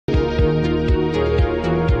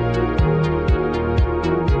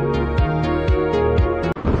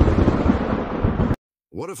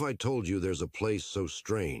What if I told you there's a place so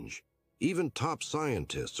strange, even top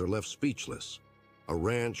scientists are left speechless? A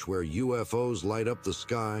ranch where UFOs light up the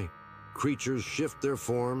sky, creatures shift their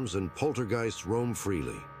forms, and poltergeists roam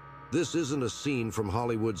freely. This isn't a scene from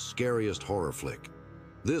Hollywood's scariest horror flick.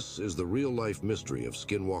 This is the real-life mystery of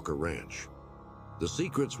Skinwalker Ranch. The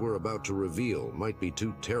secrets we're about to reveal might be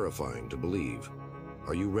too terrifying to believe.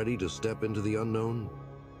 Are you ready to step into the unknown?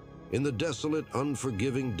 In the desolate,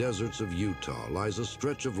 unforgiving deserts of Utah lies a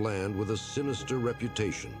stretch of land with a sinister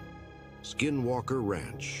reputation: Skinwalker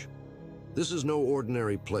Ranch. This is no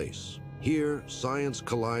ordinary place. Here, science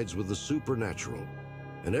collides with the supernatural,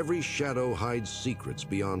 and every shadow hides secrets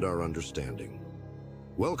beyond our understanding.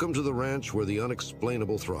 Welcome to the ranch where the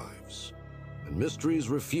unexplainable thrives, and mysteries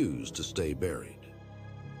refuse to stay buried.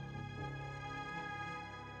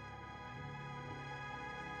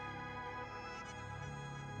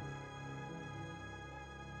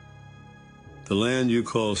 The land you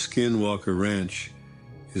call Skinwalker Ranch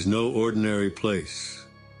is no ordinary place.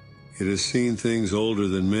 It has seen things older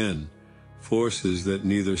than men, forces that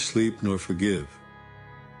neither sleep nor forgive.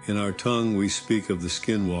 In our tongue we speak of the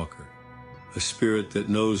Skinwalker, a spirit that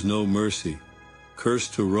knows no mercy,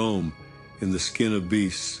 cursed to roam in the skin of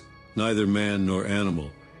beasts, neither man nor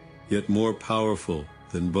animal, yet more powerful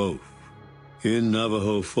than both. In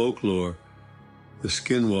Navajo folklore, the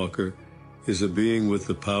Skinwalker is a being with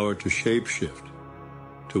the power to shapeshift,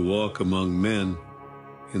 to walk among men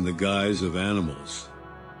in the guise of animals.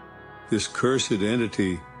 This cursed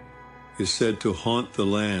entity is said to haunt the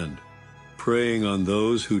land, preying on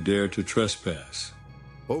those who dare to trespass.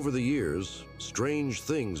 Over the years, strange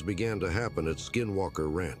things began to happen at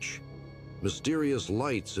Skinwalker Ranch. Mysterious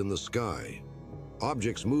lights in the sky,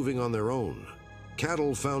 objects moving on their own,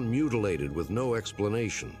 cattle found mutilated with no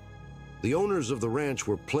explanation. The owners of the ranch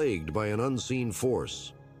were plagued by an unseen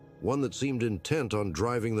force, one that seemed intent on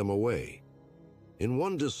driving them away. In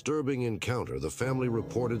one disturbing encounter, the family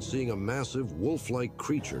reported seeing a massive wolf-like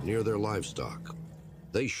creature near their livestock.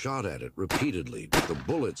 They shot at it repeatedly, but the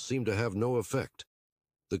bullets seemed to have no effect.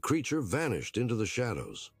 The creature vanished into the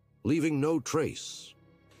shadows, leaving no trace.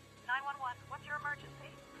 911, what's your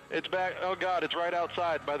emergency? It's back. Oh God, it's right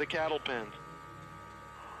outside by the cattle pens.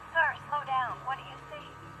 Sir, slow down. What do you see?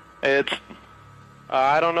 It's,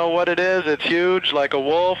 I don't know what it is. It's huge, like a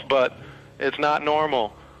wolf, but it's not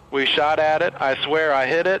normal. We shot at it. I swear I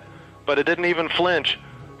hit it, but it didn't even flinch.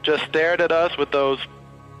 Just stared at us with those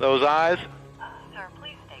eyes. Sir,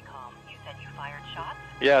 please stay calm. You said you fired shots?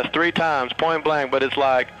 Yes, 3 times, point blank, but it's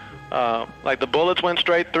like the bullets went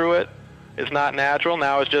straight through it. It's not natural.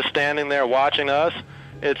 Now it's just standing there watching us.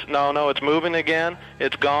 It's moving again.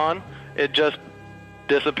 It's gone. It just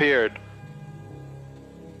disappeared.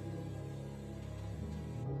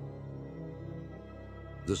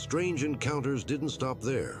 The strange encounters didn't stop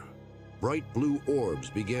there. Bright blue orbs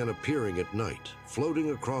began appearing at night,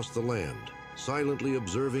 floating across the land, silently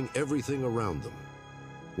observing everything around them.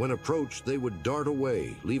 When approached, they would dart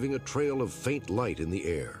away, leaving a trail of faint light in the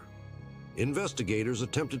air. Investigators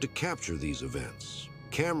attempted to capture these events.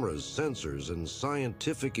 Cameras, sensors, and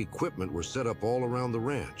scientific equipment were set up all around the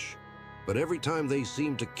ranch. But every time they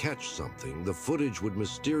seemed to catch something, the footage would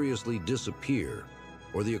mysteriously disappear,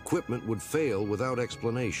 or the equipment would fail without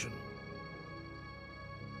explanation.